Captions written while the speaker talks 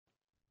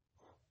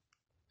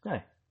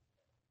Hi,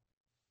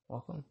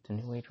 welcome to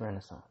New Age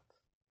Renaissance.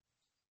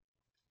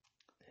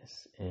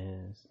 This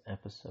is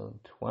episode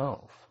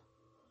 12.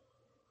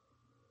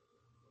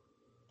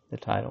 The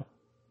title,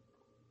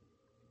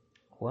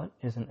 What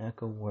is an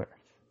Echo Worth?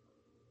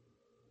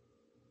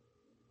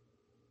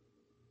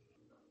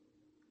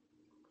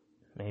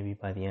 Maybe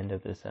by the end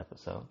of this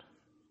episode,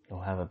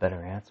 you'll have a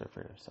better answer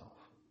for yourself.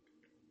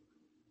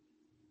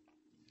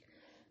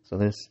 So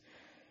this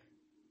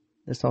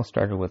all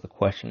started with a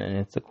question, and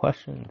it's a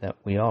question that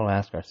we all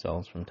ask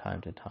ourselves from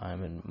time to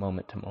time and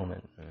moment to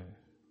moment,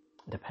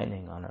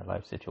 depending on our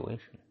life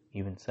situation,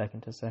 even second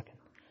to second.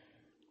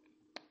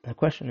 The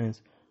question is,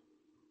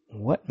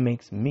 what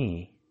makes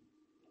me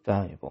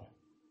valuable?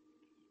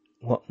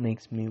 What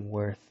makes me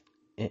worth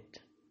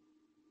it?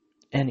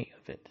 Any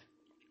of it.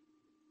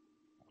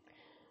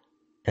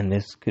 And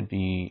this could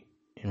be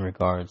in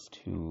regards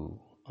to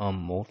a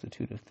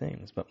multitude of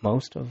things, but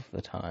most of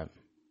the time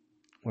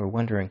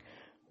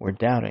we're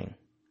doubting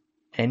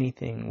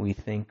anything we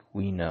think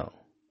we know,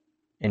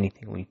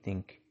 anything we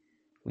think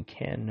we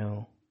can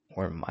know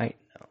or might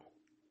know.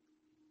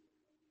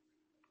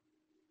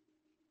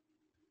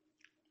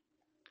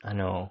 I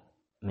know,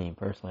 me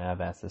personally, I've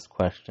asked this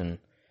question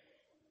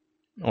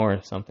or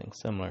something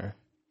similar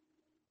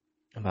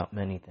about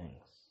many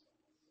things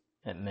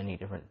at many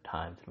different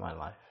times in my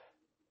life,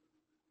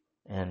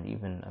 and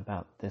even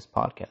about this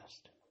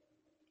podcast.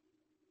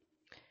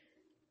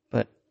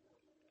 But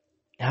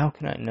how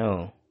can I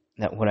know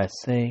that what I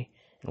say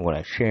and what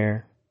I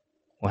share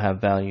will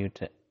have value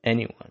to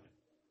anyone?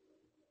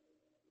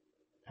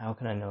 How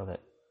can I know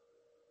that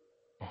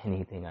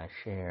anything I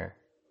share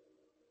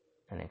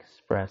and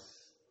express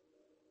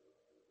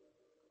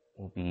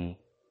will be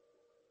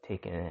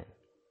taken in?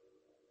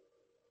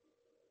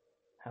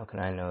 How can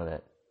I know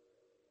that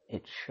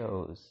it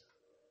shows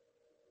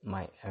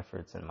my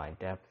efforts and my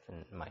depth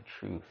and my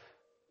truth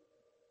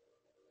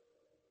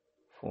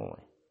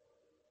fully,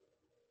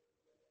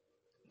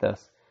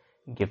 thus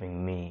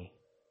giving me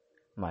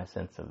my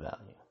sense of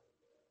value?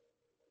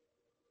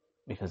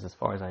 Because as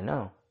far as I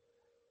know,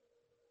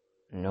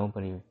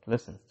 nobody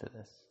listens to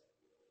this.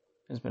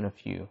 There's been a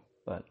few,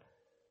 but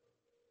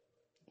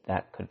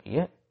that could be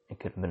it. It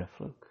could have been a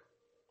fluke.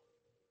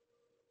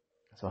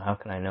 So how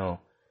can I know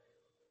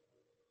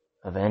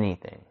of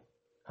anything,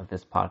 of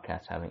this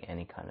podcast having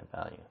any kind of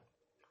value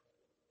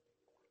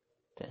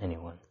to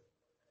anyone?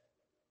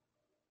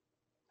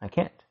 I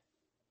can't.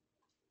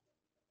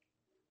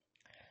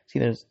 See,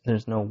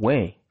 there's no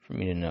way for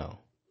me to know,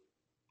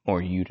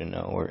 or you to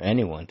know, or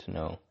anyone to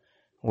know,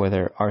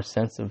 whether our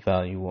sense of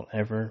value will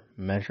ever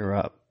measure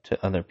up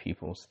to other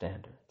people's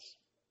standards.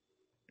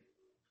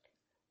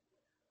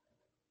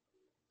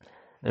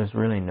 There's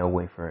really no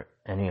way for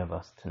any of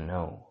us to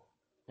know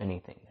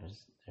anything.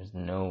 There's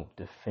no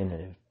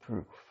definitive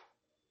proof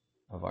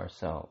of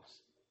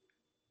ourselves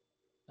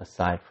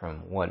aside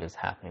from what is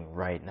happening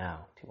right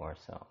now to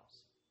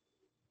ourselves.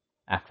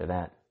 After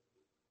that,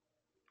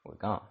 we're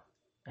gone.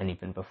 And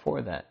even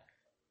before that,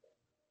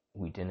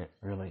 we didn't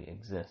really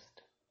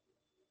exist.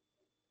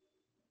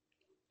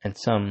 And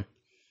some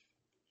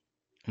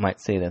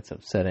might say that's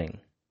upsetting,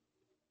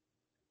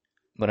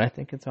 but I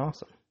think it's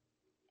awesome.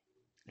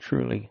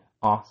 Truly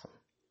awesome.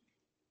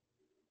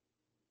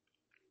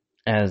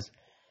 As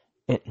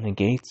it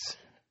negates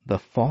the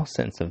false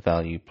sense of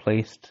value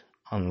placed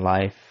on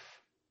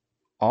life,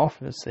 all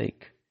for the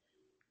sake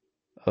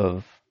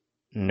of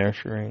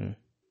nurturing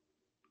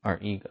our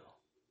ego.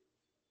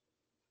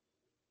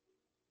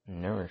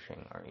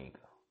 Nourishing our ego.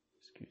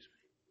 Excuse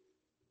me.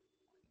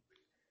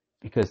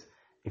 Because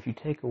if you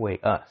take away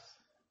us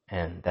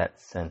and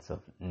that sense of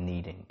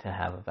needing to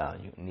have a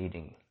value,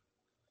 needing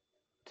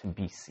to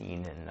be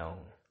seen and known,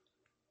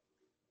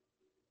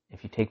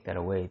 if you take that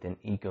away, then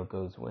ego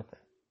goes with it.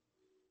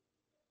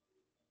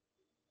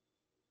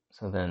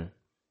 So then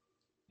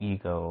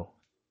ego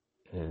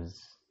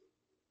is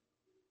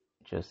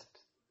just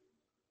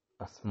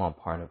a small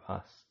part of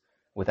us.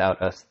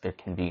 Without us, there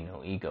can be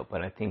no ego.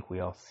 But I think we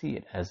all see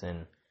it as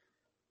in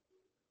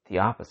the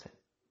opposite.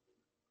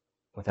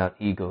 Without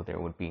ego, there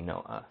would be no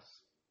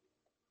us.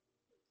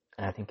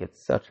 And I think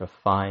it's such a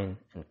fine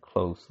and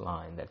close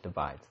line that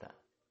divides that.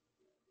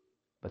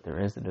 But there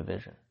is a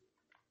division.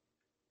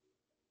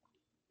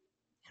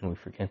 And we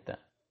forget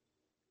that.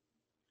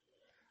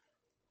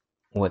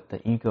 What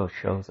the ego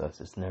shows us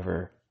is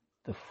never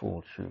the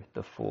full truth,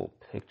 the full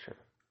picture.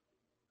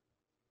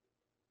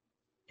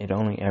 It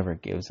only ever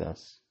gives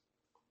us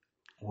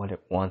what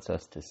it wants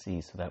us to see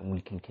so that we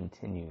can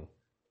continue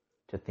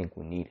to think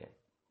we need it.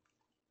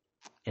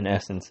 In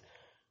essence,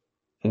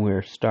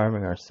 we're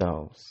starving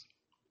ourselves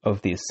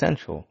of the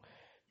essential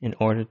in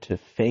order to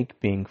fake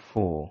being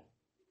full,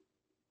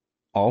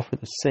 all for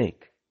the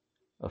sake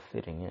of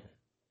fitting in.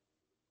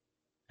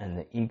 And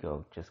the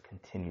ego just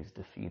continues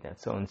to feed that.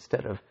 So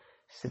instead of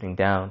sitting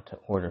down to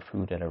order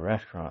food at a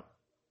restaurant,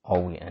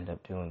 all we end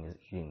up doing is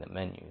eating the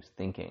menus,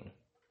 thinking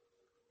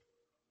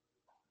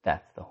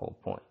that's the whole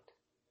point.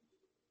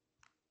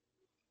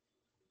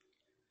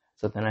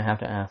 So then I have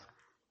to ask,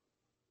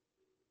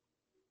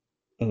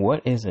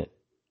 What is it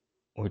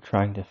we're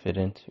trying to fit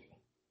into?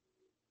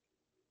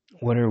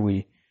 What are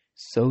we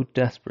so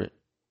desperate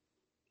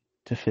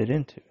to fit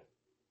into?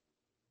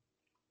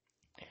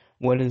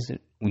 What is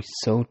it we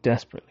so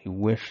desperately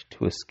wish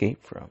to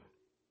escape from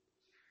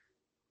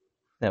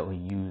that we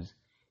use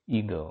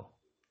ego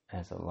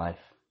as a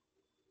life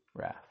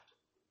raft?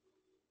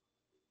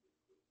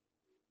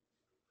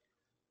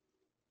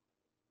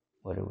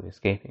 What are we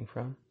escaping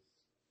from?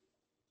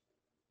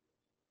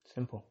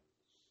 Simple.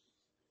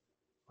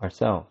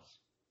 Ourselves.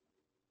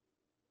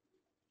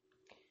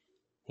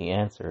 The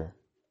answer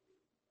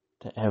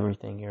to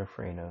everything you're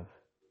afraid of,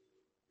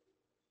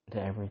 to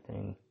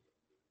everything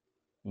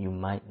you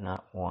might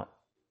not want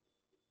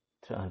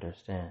to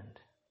understand,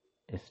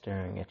 is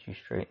staring at you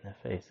straight in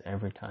the face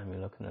every time you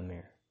look in the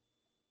mirror.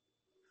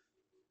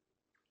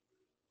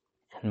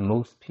 And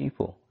most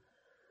people,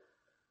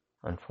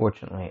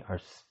 unfortunately, are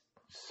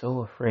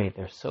so afraid,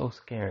 they're so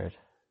scared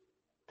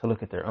to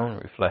look at their own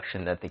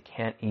reflection that they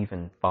can't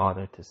even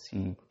bother to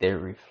see their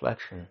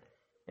reflection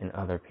in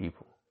other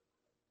people.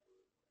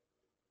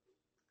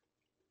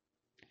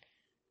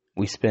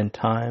 We spend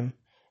time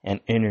and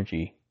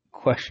energy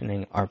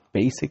questioning our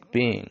basic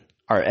being,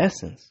 our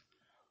essence,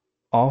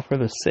 all for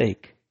the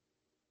sake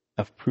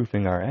of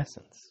proving our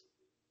essence.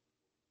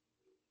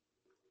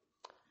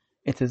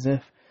 It's as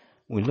if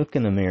we look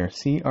in the mirror,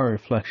 see our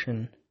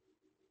reflection,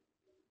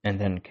 and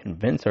then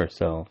convince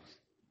ourselves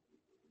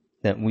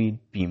that we'd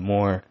be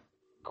more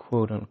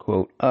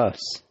quote-unquote us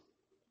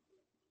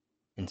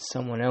in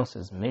someone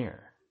else's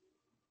mirror.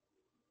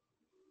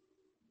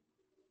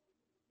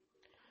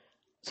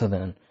 So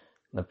then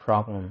the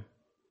problem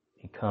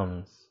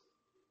becomes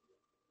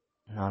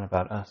not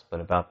about us,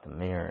 but about the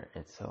mirror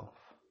itself,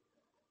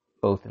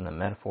 both in the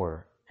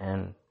metaphor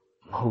and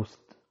most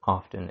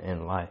often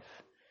in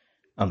life.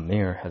 A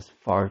mirror has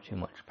far too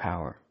much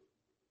power.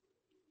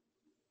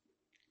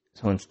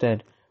 So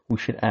instead, we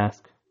should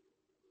ask,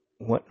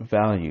 what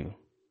value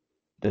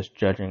does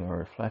judging a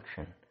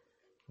reflection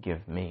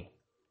give me?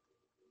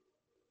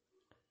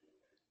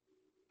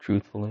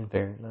 Truthfully,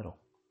 very little.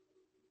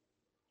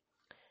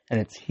 And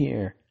it's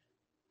here,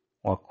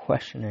 while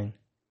questioning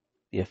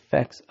the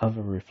effects of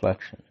a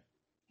reflection,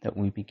 that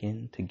we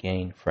begin to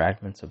gain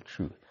fragments of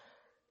truth.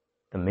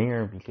 The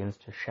mirror begins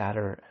to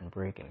shatter and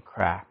break and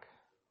crack.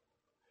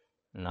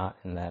 Not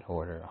in that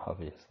order,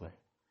 obviously.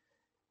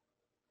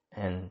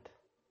 And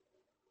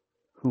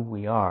who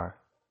we are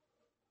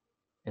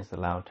is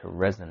allowed to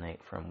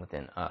resonate from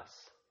within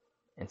us,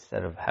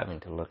 instead of having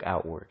to look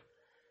outward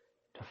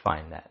to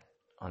find that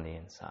on the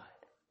inside.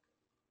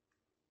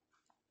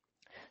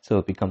 So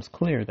it becomes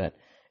clear that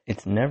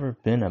it's never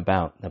been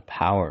about the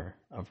power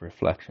of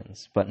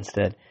reflections, but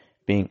instead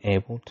being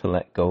able to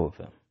let go of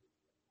them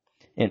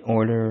in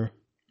order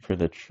for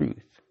the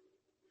truth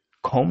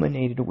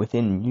culminated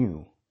within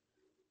you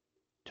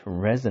to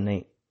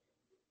resonate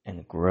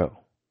and grow.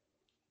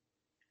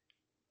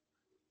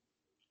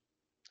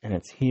 And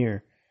it's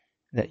here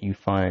that you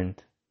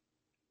find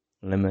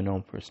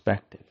liminal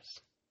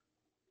perspectives.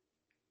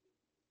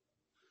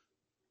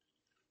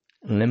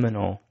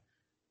 Liminal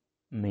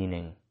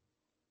meaning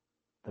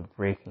the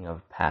breaking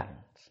of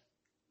patterns,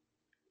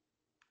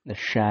 the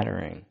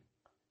shattering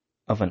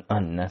of an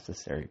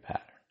unnecessary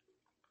pattern.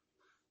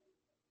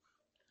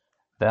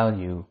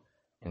 Value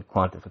in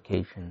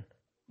quantification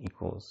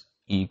equals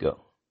ego.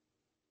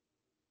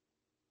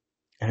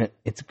 And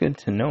it's good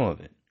to know of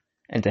it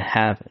and to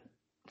have it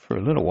for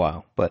a little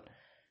while, but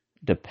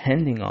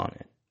depending on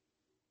it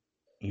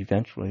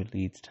eventually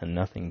leads to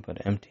nothing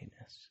but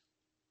emptiness.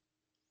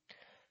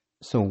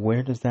 So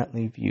where does that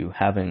leave you,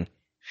 having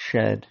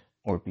shed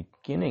or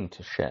beginning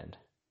to shed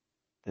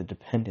the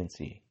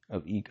dependency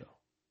of ego?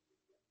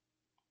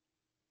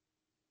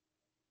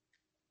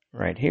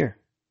 Right here.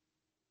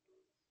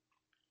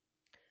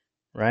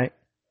 Right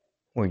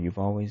where you've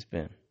always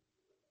been.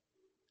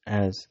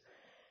 As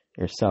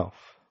yourself.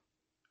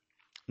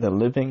 The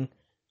living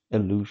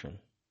illusion.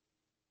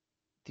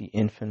 The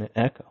infinite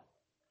echo.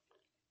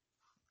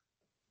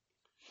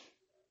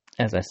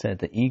 As I said,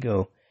 the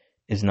ego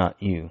is not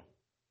you,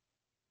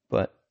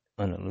 but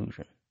an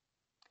illusion.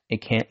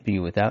 It can't be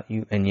without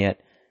you, and yet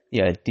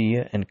the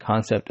idea and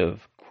concept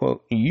of,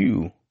 quote,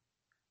 you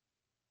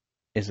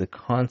is a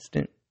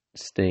constant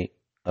state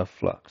of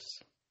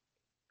flux.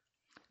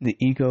 The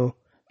ego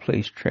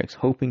plays tricks,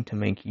 hoping to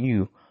make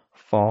you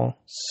fall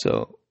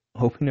so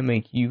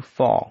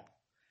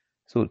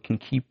it can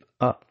keep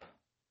up,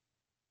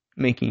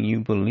 making you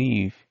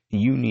believe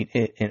you need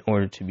it in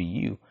order to be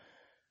you.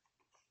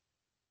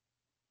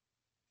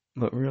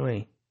 But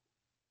really,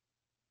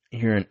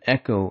 you're an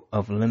echo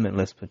of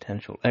limitless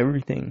potential.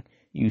 Everything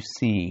you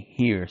see,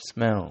 hear,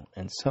 smell,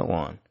 and so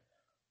on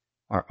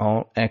are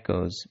all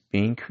echoes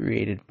being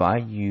created by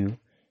you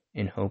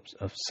in hopes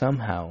of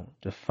somehow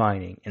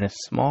defining in a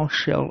small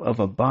shell of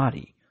a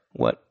body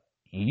what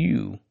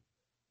you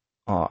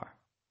are.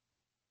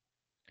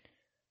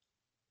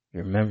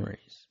 Your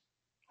memories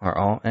are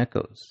all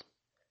echoes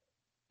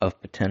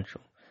of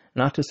potential.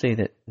 Not to say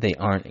that they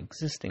aren't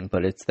existing,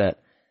 but it's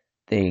that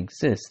they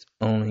exist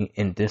only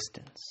in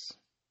distance.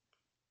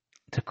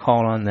 To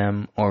call on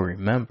them or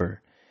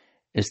remember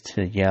is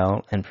to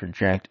yell and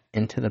project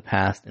into the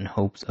past in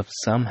hopes of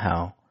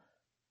somehow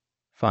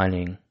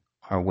finding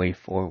our way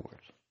forward.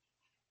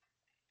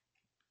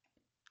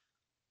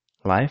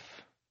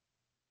 Life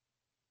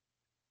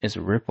is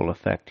a ripple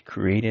effect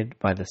created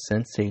by the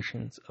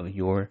sensations of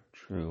your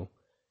true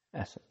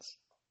essence.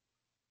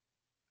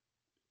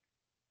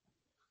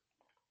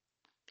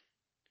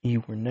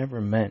 You were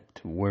never meant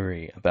to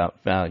worry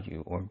about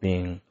value or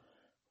being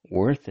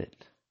worth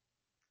it.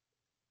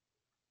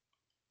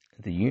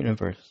 The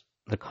universe,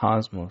 the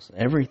cosmos,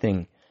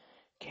 everything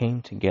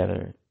came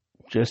together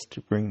just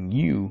to bring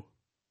you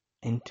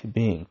into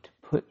being, to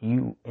put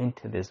you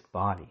into this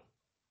body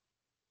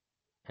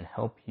and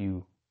help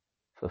you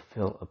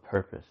fulfill a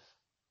purpose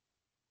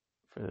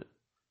for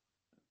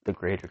the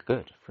greater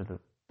good, for the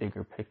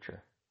bigger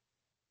picture.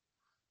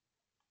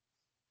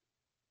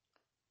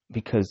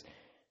 Because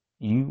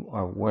you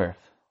are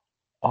worth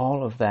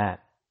all of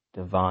that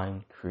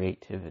divine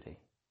creativity.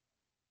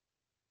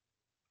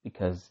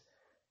 Because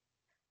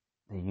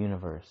the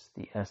universe,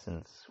 the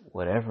essence,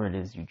 whatever it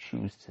is you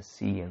choose to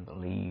see and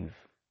believe,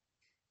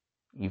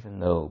 even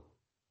though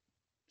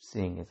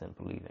seeing isn't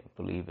believing,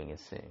 believing is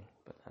seeing,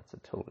 but that's a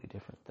totally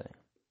different thing.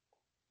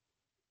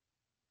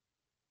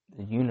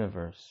 The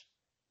universe,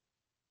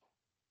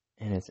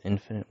 in its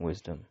infinite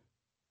wisdom,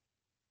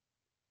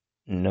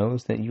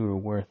 knows that you are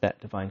worth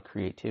that divine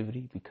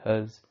creativity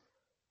because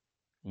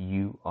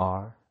you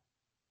are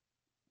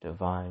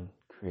divine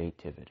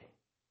creativity.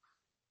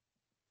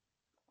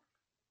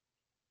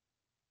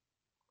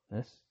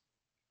 This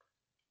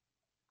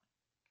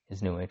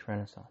is New Age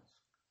Renaissance.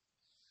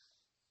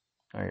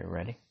 Are you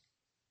ready?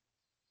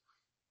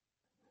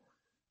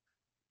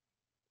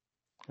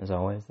 As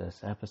always,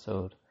 this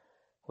episode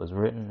was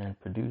written and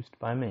produced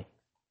by me,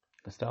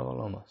 Gustavo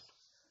Lomas.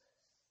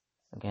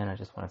 Again, I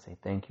just want to say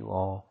thank you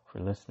all for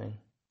listening,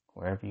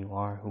 wherever you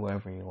are,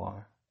 whoever you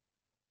are.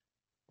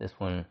 This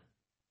one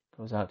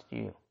goes out to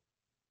you.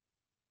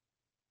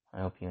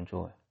 I hope you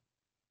enjoy.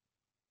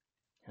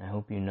 And I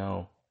hope you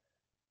know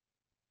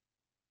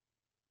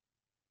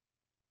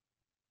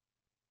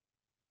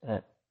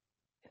that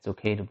it's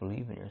okay to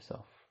believe in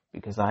yourself,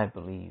 because I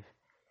believe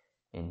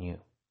in you.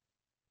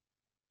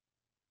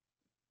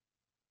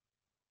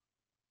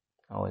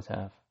 I always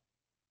have.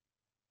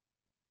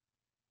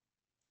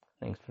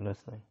 Thanks for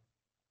listening.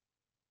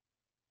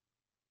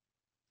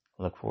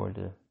 I look forward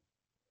to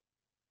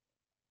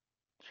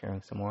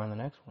sharing some more on the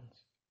next ones.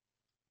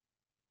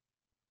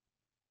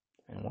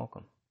 And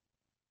welcome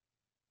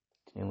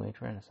to New Age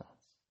Renaissance.